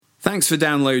Thanks for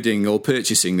downloading or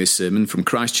purchasing this sermon from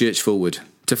Christchurch Fulwood.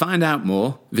 To find out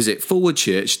more, visit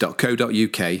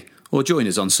fulwoodchurch.co.uk or join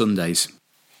us on Sundays.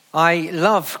 I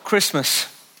love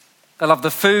Christmas. I love the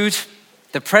food,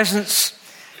 the presents.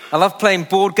 I love playing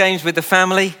board games with the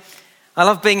family. I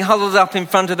love being huddled up in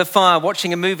front of the fire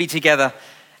watching a movie together.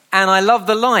 And I love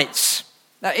the lights.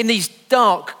 Now, in these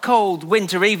dark, cold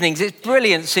winter evenings, it's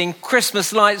brilliant seeing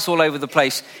Christmas lights all over the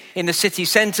place, in the city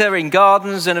centre, in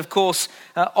gardens, and of course,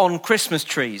 on Christmas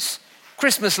trees.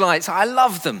 Christmas lights, I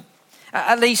love them.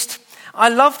 At least, I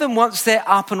love them once they're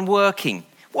up and working.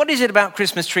 What is it about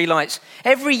Christmas tree lights?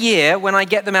 Every year, when I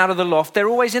get them out of the loft, they're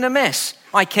always in a mess.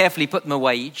 I carefully put them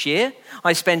away each year.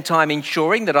 I spend time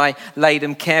ensuring that I lay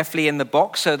them carefully in the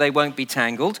box so they won't be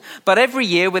tangled. But every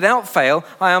year, without fail,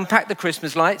 I unpack the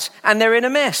Christmas lights and they're in a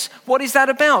mess. What is that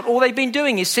about? All they've been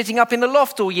doing is sitting up in the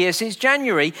loft all year since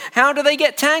January. How do they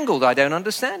get tangled? I don't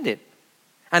understand it.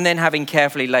 And then, having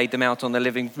carefully laid them out on the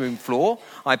living room floor,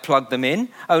 I plug them in,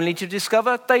 only to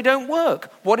discover they don't work.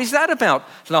 What is that about?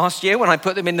 Last year, when I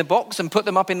put them in the box and put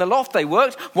them up in the loft, they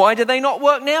worked. Why do they not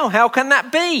work now? How can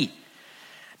that be?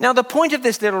 Now, the point of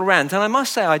this little rant, and I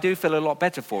must say I do feel a lot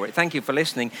better for it. Thank you for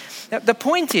listening. The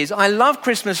point is, I love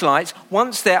Christmas lights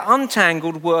once they're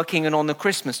untangled, working, and on the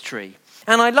Christmas tree.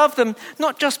 And I love them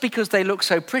not just because they look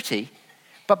so pretty,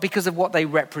 but because of what they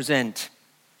represent.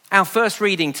 Our first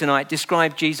reading tonight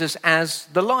described Jesus as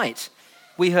the light.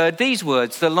 We heard these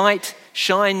words: the light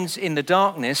shines in the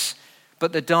darkness,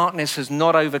 but the darkness has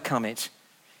not overcome it.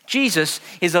 Jesus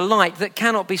is a light that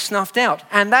cannot be snuffed out.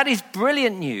 And that is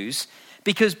brilliant news,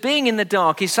 because being in the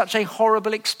dark is such a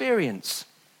horrible experience.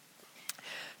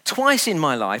 Twice in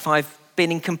my life, I've been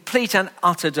in complete and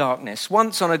utter darkness.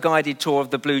 Once on a guided tour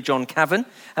of the Blue John Cavern.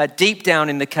 Deep down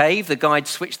in the cave, the guide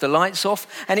switched the lights off,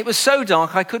 and it was so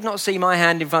dark I could not see my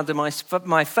hand in front of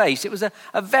my face. It was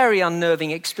a very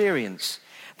unnerving experience.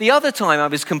 The other time I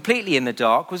was completely in the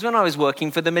dark was when I was working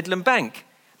for the Midland Bank.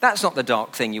 That's not the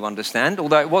dark thing, you understand,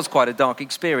 although it was quite a dark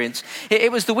experience.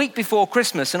 It was the week before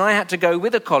Christmas, and I had to go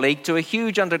with a colleague to a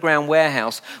huge underground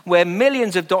warehouse where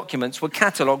millions of documents were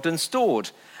catalogued and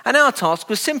stored. And our task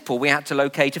was simple. We had to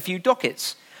locate a few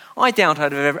dockets. I doubt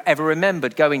I'd have ever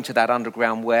remembered going to that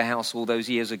underground warehouse all those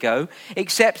years ago,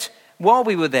 except while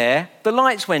we were there, the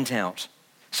lights went out.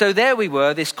 So there we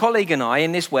were, this colleague and I,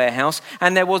 in this warehouse,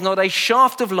 and there was not a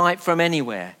shaft of light from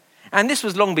anywhere. And this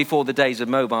was long before the days of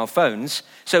mobile phones,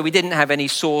 so we didn't have any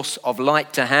source of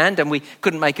light to hand, and we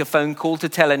couldn't make a phone call to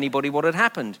tell anybody what had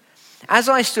happened. As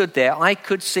I stood there, I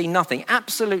could see nothing,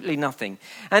 absolutely nothing.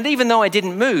 And even though I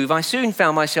didn't move, I soon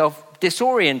found myself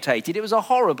disorientated. It was a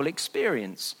horrible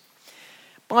experience.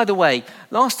 By the way,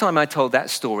 last time I told that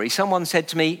story, someone said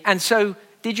to me, "And so,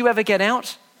 did you ever get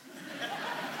out?"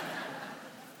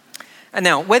 And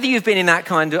now, whether you've been in that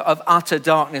kind of utter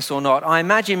darkness or not, I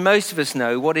imagine most of us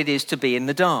know what it is to be in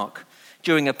the dark.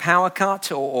 During a power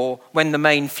cut, or when the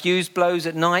main fuse blows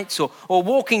at night, or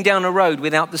walking down a road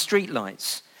without the street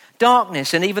lights.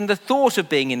 Darkness, and even the thought of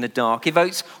being in the dark,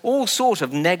 evokes all sorts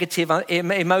of negative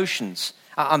emotions.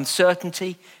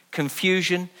 Uncertainty,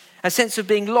 confusion, a sense of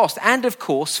being lost, and of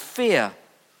course, fear.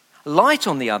 Light,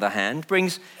 on the other hand,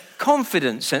 brings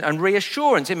confidence and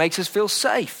reassurance. It makes us feel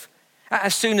safe.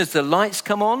 As soon as the lights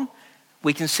come on,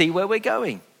 we can see where we're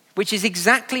going, which is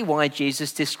exactly why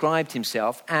Jesus described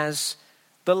himself as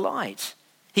the light.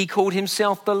 He called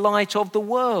himself the light of the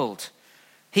world.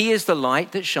 He is the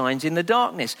light that shines in the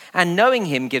darkness, and knowing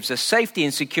him gives us safety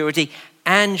and security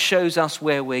and shows us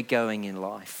where we're going in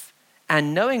life.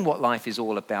 And knowing what life is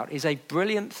all about is a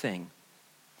brilliant thing.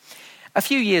 A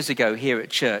few years ago here at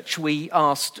church, we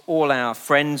asked all our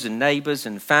friends and neighbours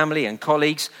and family and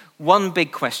colleagues one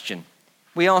big question.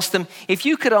 We asked them, if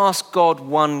you could ask God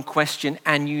one question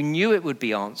and you knew it would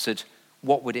be answered,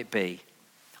 what would it be?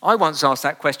 I once asked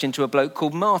that question to a bloke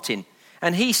called Martin.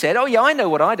 And he said, "Oh yeah, I know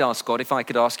what I'd ask God if I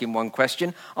could ask him one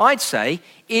question. I'd say,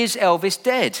 is Elvis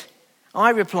dead?" I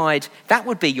replied, "That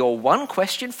would be your one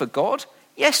question for God?"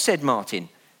 "Yes," said Martin.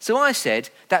 So I said,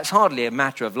 "That's hardly a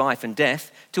matter of life and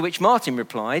death," to which Martin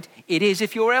replied, "It is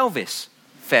if you're Elvis."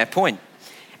 Fair point.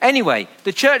 Anyway,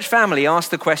 the church family asked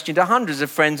the question to hundreds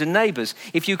of friends and neighbours.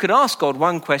 If you could ask God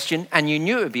one question and you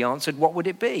knew it would be answered, what would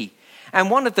it be? And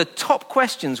one of the top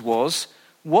questions was,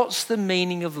 what's the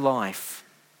meaning of life?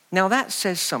 Now that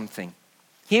says something.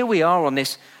 Here we are on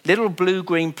this little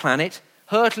blue-green planet,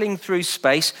 hurtling through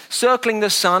space, circling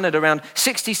the sun at around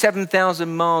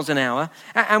 67,000 miles an hour,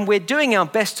 and we're doing our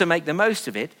best to make the most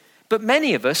of it. But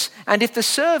many of us, and if the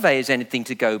survey is anything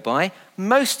to go by,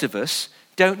 most of us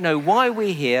don't know why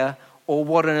we're here or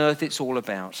what on earth it's all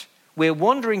about. We're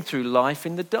wandering through life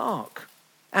in the dark.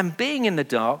 And being in the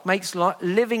dark makes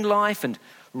living life and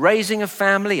raising a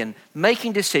family and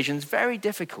making decisions very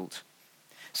difficult.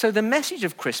 So the message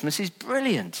of Christmas is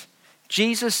brilliant.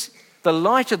 Jesus, the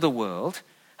light of the world,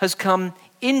 has come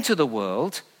into the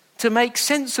world to make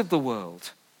sense of the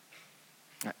world.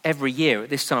 Every year at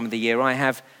this time of the year, I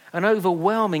have an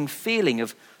overwhelming feeling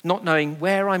of not knowing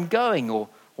where I'm going or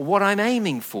what I'm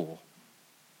aiming for.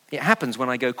 It happens when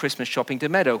I go Christmas shopping to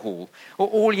Meadowhall. Or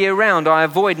all year round, I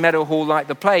avoid Meadowhall like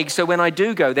the plague, so when I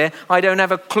do go there, I don't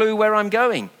have a clue where I'm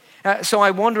going. So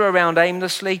I wander around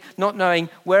aimlessly, not knowing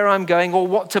where I'm going or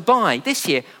what to buy. This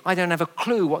year, I don't have a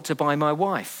clue what to buy my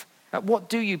wife. What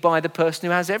do you buy the person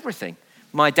who has everything?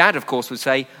 My dad, of course, would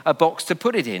say a box to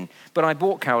put it in, but I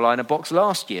bought Caroline a box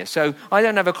last year, so I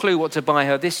don't have a clue what to buy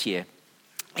her this year.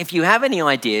 If you have any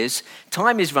ideas,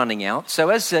 time is running out, so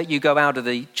as you go out of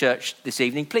the church this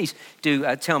evening, please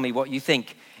do tell me what you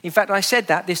think. In fact, I said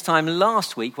that this time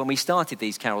last week when we started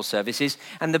these carol services,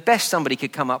 and the best somebody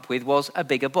could come up with was a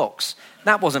bigger box.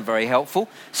 That wasn't very helpful.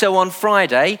 So on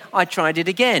Friday, I tried it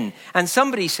again, and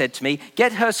somebody said to me,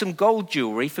 get her some gold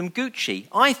jewellery from Gucci.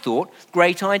 I thought,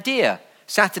 great idea.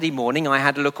 Saturday morning, I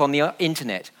had a look on the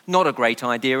internet. Not a great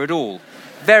idea at all.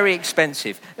 Very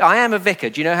expensive. I am a vicar.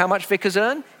 Do you know how much vicars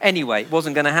earn? Anyway, it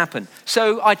wasn't going to happen.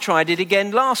 So I tried it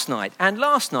again last night. And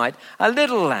last night, a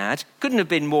little lad, couldn't have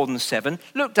been more than 7,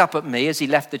 looked up at me as he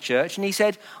left the church and he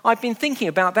said, I've been thinking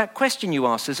about that question you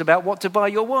asked us about what to buy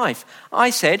your wife. I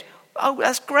said, oh,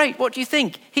 that's great. What do you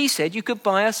think? He said you could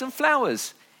buy her some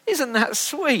flowers. Isn't that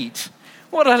sweet?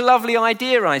 What a lovely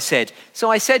idea, I said.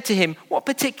 So I said to him, what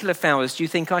particular flowers do you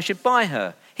think I should buy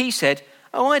her? He said,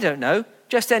 oh, I don't know.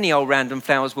 Just any old random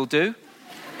flowers will do.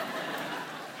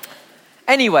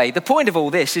 Anyway, the point of all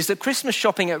this is that Christmas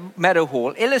shopping at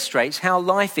Meadowhall illustrates how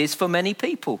life is for many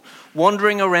people.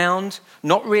 Wandering around,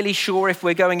 not really sure if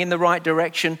we're going in the right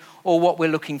direction or what we're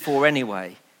looking for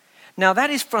anyway. Now, that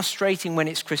is frustrating when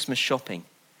it's Christmas shopping,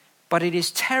 but it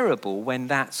is terrible when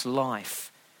that's life.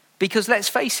 Because let's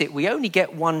face it, we only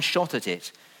get one shot at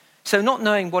it. So not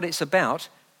knowing what it's about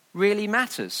really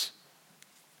matters.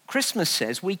 Christmas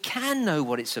says we can know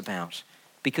what it's about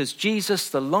because Jesus,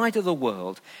 the light of the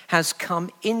world, has come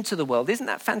into the world. Isn't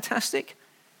that fantastic?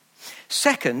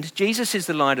 Second, Jesus is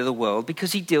the light of the world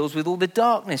because he deals with all the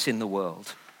darkness in the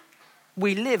world.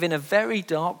 We live in a very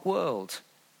dark world.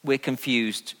 We're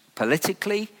confused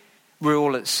politically. We're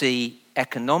all at sea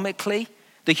economically.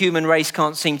 The human race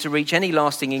can't seem to reach any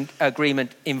lasting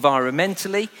agreement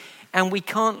environmentally. And we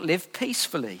can't live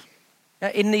peacefully.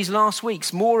 In these last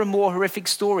weeks, more and more horrific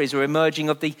stories are emerging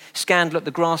of the scandal at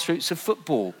the grassroots of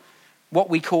football. What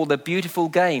we call the beautiful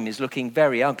game is looking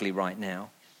very ugly right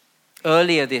now.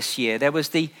 Earlier this year, there was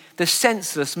the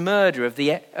senseless murder of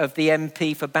the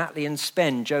MP for Batley and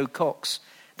Spen, Joe Cox.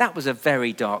 That was a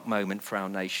very dark moment for our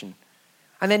nation.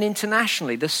 And then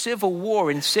internationally, the civil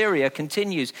war in Syria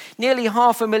continues. Nearly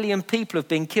 500,000 people have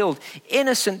been killed.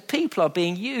 Innocent people are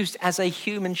being used as a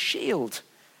human shield.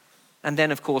 And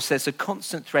then, of course, there's a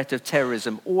constant threat of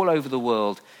terrorism all over the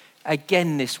world.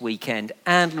 Again this weekend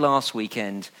and last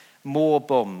weekend, more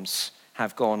bombs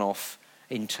have gone off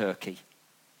in Turkey.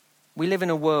 We live in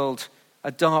a world,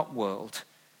 a dark world,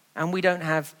 and we don't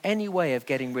have any way of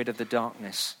getting rid of the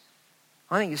darkness.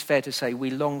 I think it's fair to say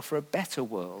we long for a better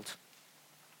world.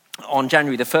 On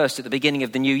January the 1st, at the beginning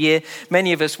of the new year,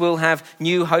 many of us will have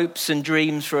new hopes and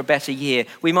dreams for a better year.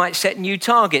 We might set new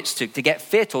targets to get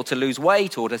fit or to lose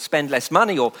weight or to spend less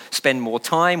money or spend more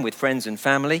time with friends and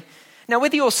family. Now,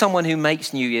 whether you're someone who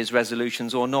makes New Year's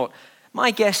resolutions or not,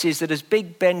 my guess is that as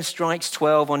Big Ben strikes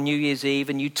 12 on New Year's Eve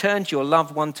and you turn to your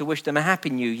loved one to wish them a happy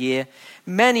new year,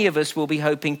 many of us will be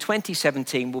hoping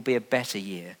 2017 will be a better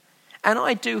year. And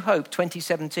I do hope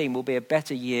 2017 will be a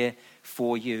better year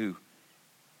for you.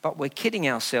 But we're kidding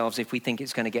ourselves if we think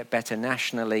it's going to get better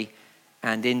nationally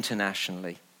and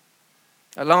internationally.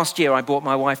 Last year, I bought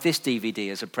my wife this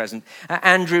DVD as a present.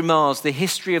 Andrew Marr's The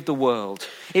History of the World.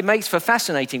 It makes for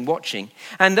fascinating watching.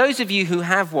 And those of you who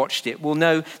have watched it will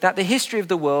know that the history of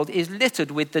the world is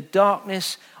littered with the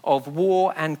darkness of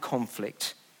war and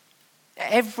conflict.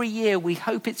 Every year, we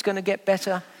hope it's going to get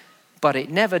better, but it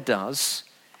never does.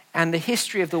 And the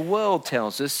history of the world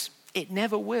tells us it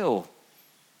never will.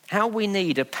 How we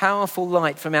need a powerful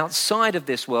light from outside of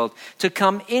this world to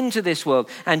come into this world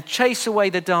and chase away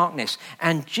the darkness.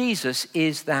 And Jesus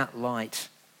is that light.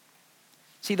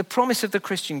 See, the promise of the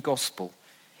Christian gospel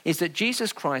is that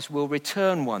Jesus Christ will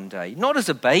return one day, not as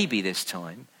a baby this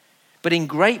time, but in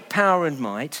great power and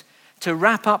might to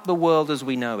wrap up the world as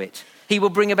we know it. He will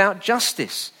bring about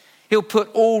justice. He'll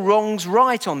put all wrongs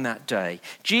right on that day.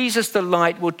 Jesus the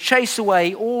light will chase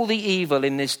away all the evil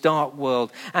in this dark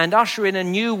world and usher in a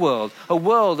new world, a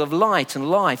world of light and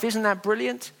life. Isn't that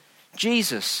brilliant?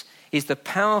 Jesus is the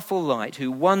powerful light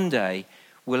who one day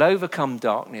will overcome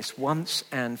darkness once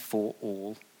and for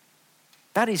all.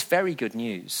 That is very good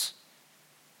news.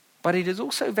 But it is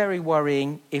also very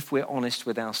worrying if we're honest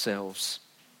with ourselves.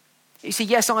 You see,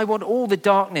 yes, I want all the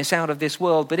darkness out of this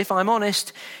world, but if I'm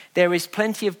honest, there is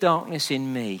plenty of darkness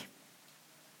in me.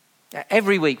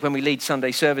 Every week when we lead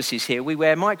Sunday services here, we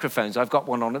wear microphones. I've got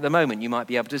one on at the moment. You might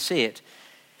be able to see it.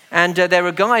 And there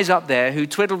are guys up there who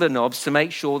twiddle the knobs to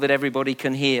make sure that everybody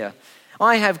can hear.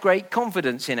 I have great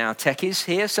confidence in our techies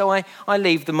here, so I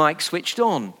leave the mic switched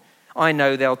on. I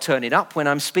know they'll turn it up when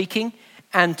I'm speaking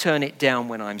and turn it down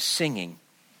when I'm singing.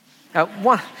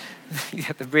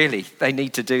 Really, they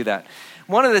need to do that.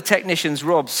 One of the technicians,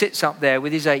 Rob, sits up there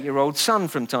with his 8-year-old son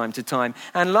from time to time.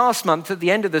 And last month, at the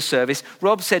end of the service,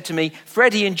 Rob said to me,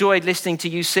 Freddie enjoyed listening to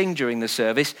you sing during the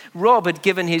service. Rob had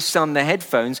given his son the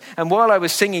headphones, and while I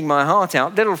was singing my heart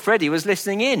out, little Freddie was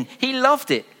listening in. He loved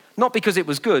it, not because it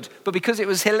was good, but because it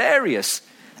was hilarious.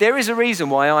 There is a reason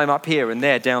why I'm up here and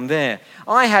they're down there.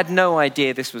 I had no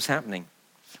idea this was happening.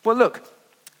 Well, look.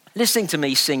 Listening to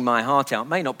me sing my heart out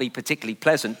may not be particularly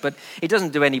pleasant, but it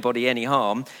doesn't do anybody any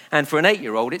harm. And for an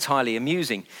 8-year-old, it's highly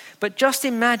amusing. But just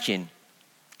imagine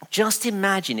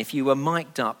if you were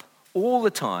mic'd up all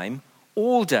the time,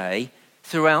 all day,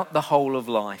 throughout the whole of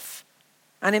life.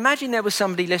 And imagine there was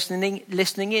somebody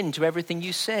listening in to everything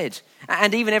you said,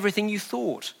 and even everything you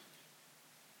thought.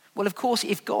 Well, of course,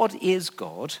 if God is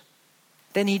God,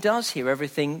 then he does hear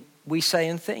everything we say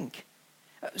and think.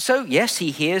 So, yes, he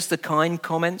hears the kind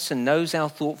comments and knows our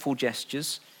thoughtful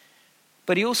gestures,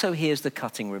 but he also hears the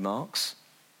cutting remarks,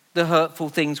 the hurtful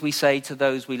things we say to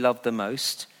those we love the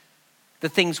most, the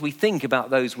things we think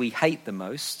about those we hate the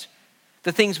most,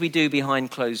 the things we do behind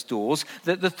closed doors,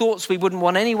 the thoughts we wouldn't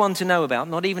want anyone to know about,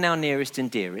 not even our nearest and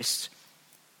dearest.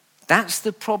 That's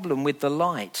the problem with the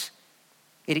light.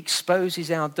 It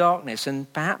exposes our darkness,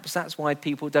 and perhaps that's why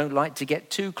people don't like to get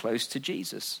too close to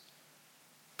Jesus.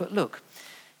 But look,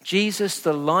 Jesus,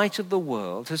 the light of the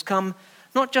world, has come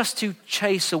not just to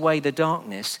chase away the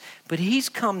darkness, but he's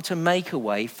come to make a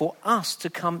way for us to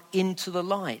come into the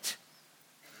light.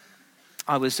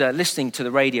 I was listening to the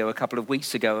radio a couple of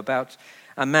weeks ago about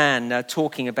a man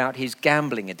talking about his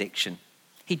gambling addiction.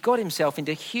 He'd got himself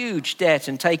into huge debt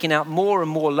and taken out more and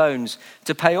more loans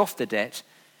to pay off the debt.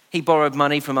 He borrowed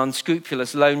money from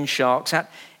unscrupulous loan sharks at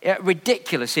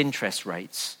ridiculous interest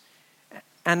rates.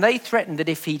 And they threatened that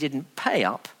if he didn't pay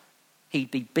up, he'd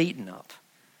be beaten up.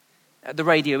 The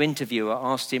radio interviewer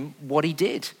asked him what he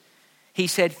did. He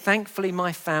said, "Thankfully,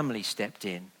 my family stepped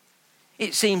in."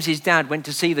 It seems his dad went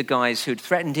to see the guys who'd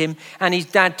threatened him, and his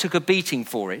dad took a beating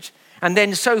for it. And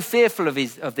then, so fearful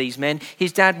of these men,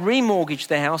 his dad remortgaged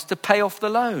the house to pay off the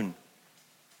loan.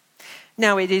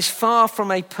 Now, it is far from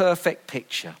a perfect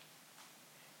picture,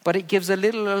 but it gives a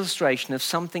little illustration of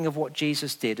something of what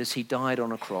Jesus did as he died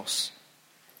on a cross.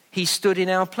 He stood in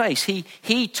our place.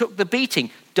 He took the beating,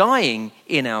 dying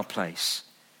in our place.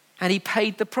 And he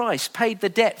paid the price, paid the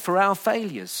debt for our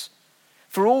failures.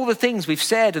 For all the things we've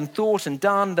said and thought and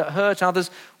done that hurt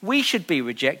others, we should be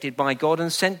rejected by God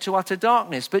and sent to utter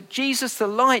darkness. But Jesus, the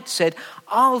light, said,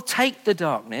 "I'll take the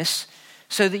darkness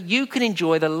so that you can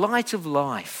enjoy the light of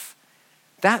life."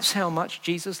 That's how much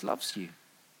Jesus loves you.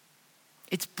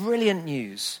 It's brilliant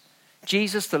news.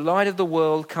 Jesus, the light of the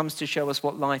world, comes to show us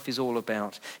what life is all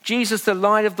about. Jesus, the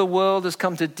light of the world, has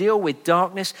come to deal with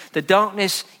darkness, the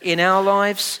darkness in our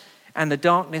lives and the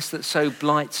darkness that so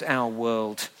blights our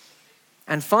world.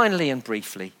 And finally and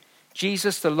briefly,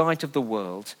 Jesus, the light of the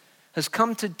world, has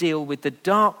come to deal with the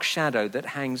dark shadow that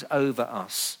hangs over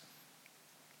us.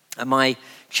 And my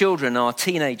children are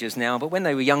teenagers now, but when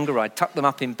they were younger, I'd tuck them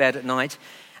up in bed at night,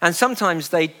 and sometimes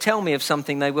they'd tell me of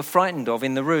something they were frightened of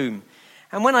in the room.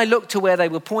 And when I looked to where they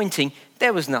were pointing,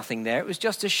 there was nothing there. It was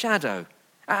just a shadow.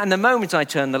 And the moment I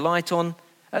turned the light on,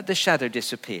 the shadow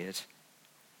disappeared.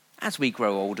 As we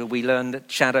grow older, we learn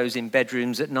that shadows in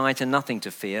bedrooms at night are nothing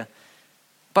to fear.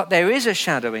 But there is a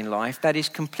shadow in life that is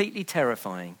completely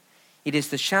terrifying. It is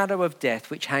the shadow of death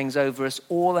which hangs over us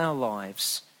all our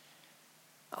lives.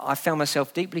 I found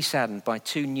myself deeply saddened by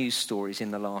 2 news stories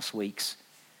in the last weeks.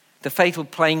 The fatal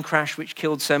plane crash which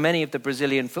killed so many of the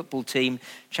Brazilian football team,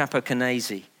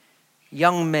 Chapecoense.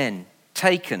 Young men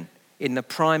taken in the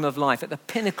prime of life, at the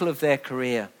pinnacle of their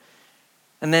career.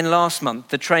 And then last month,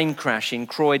 the train crash in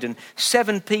Croydon.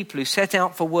 7 people who set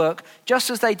out for work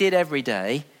just as they did every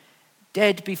day,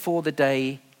 dead before the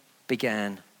day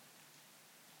began.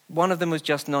 One of them was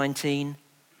just 19.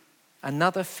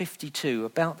 another 52,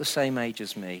 about the same age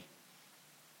as me.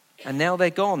 And now they're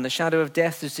gone. The shadow of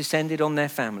death has descended on their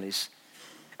families.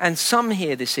 And some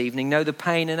here this evening know the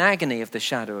pain and agony of the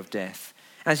shadow of death.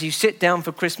 As you sit down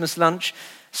for Christmas lunch,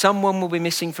 someone will be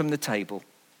missing from the table.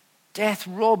 Death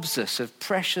robs us of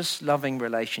precious, loving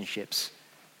relationships.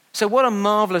 So what a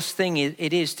marvelous thing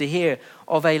it is to hear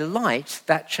of a light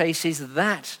that chases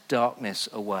that darkness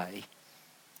away.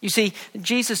 You see,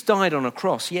 Jesus died on a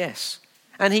cross, yes.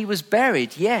 And he was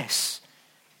buried, yes.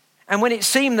 And when it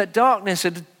seemed that darkness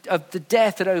of the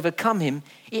death had overcome him,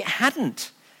 it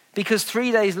hadn't. Because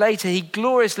 3 days later, he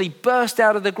gloriously burst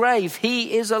out of the grave.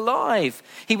 He is alive.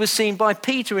 He was seen by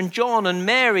Peter and John and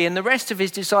Mary and the rest of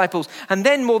his disciples, and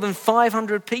then more than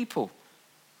 500 people.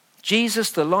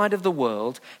 Jesus, the light of the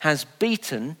world, has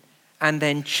beaten and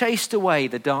then chased away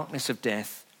the darkness of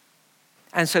death.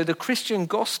 And so the Christian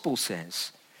gospel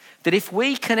says that if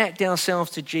we connect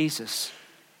ourselves to Jesus,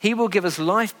 he will give us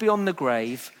life beyond the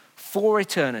grave for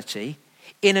eternity,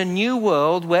 in a new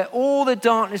world where all the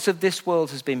darkness of this world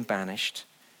has been banished.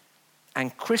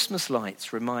 And Christmas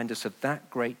lights remind us of that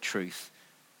great truth,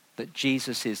 that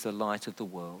Jesus is the light of the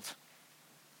world.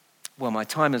 Well, my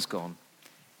time has gone.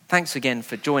 Thanks again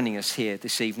for joining us here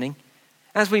this evening.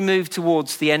 As we move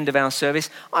towards the end of our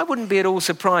service, I wouldn't be at all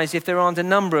surprised if there aren't a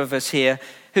number of us here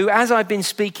who, as I've been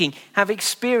speaking, have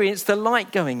experienced the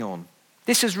light going on.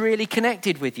 This has really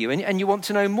connected with you and you want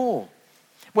to know more.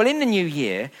 Well, in the new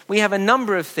year, we have a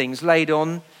number of things laid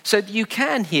on so that you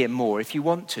can hear more if you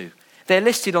want to. They're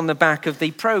listed on the back of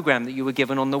the program that you were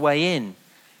given on the way in.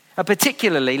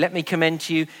 Particularly, let me commend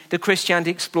to you the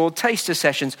Christianity Explored Taster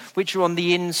Sessions, which are on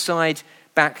the inside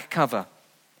back cover.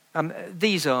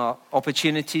 These are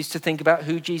opportunities to think about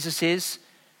who Jesus is,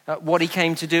 what he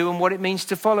came to do, and what it means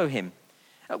to follow him.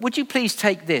 Would you please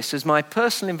take this as my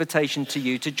personal invitation to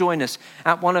you to join us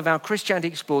at one of our Christianity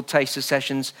Explored Taster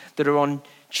Sessions that are on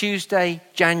Tuesday,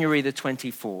 January the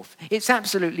 24th. It's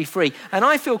absolutely free. And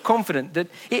I feel confident that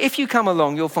if you come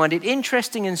along, you'll find it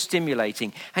interesting and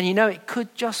stimulating. And you know, it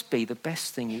could just be the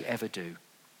best thing you ever do.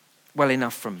 Well,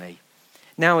 enough from me.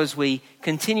 Now, as we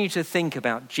continue to think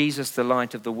about Jesus, the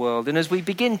light of the world, and as we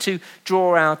begin to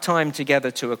draw our time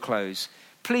together to a close,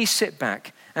 please sit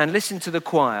back and listen to the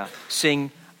choir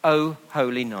sing, "O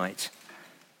Holy Night."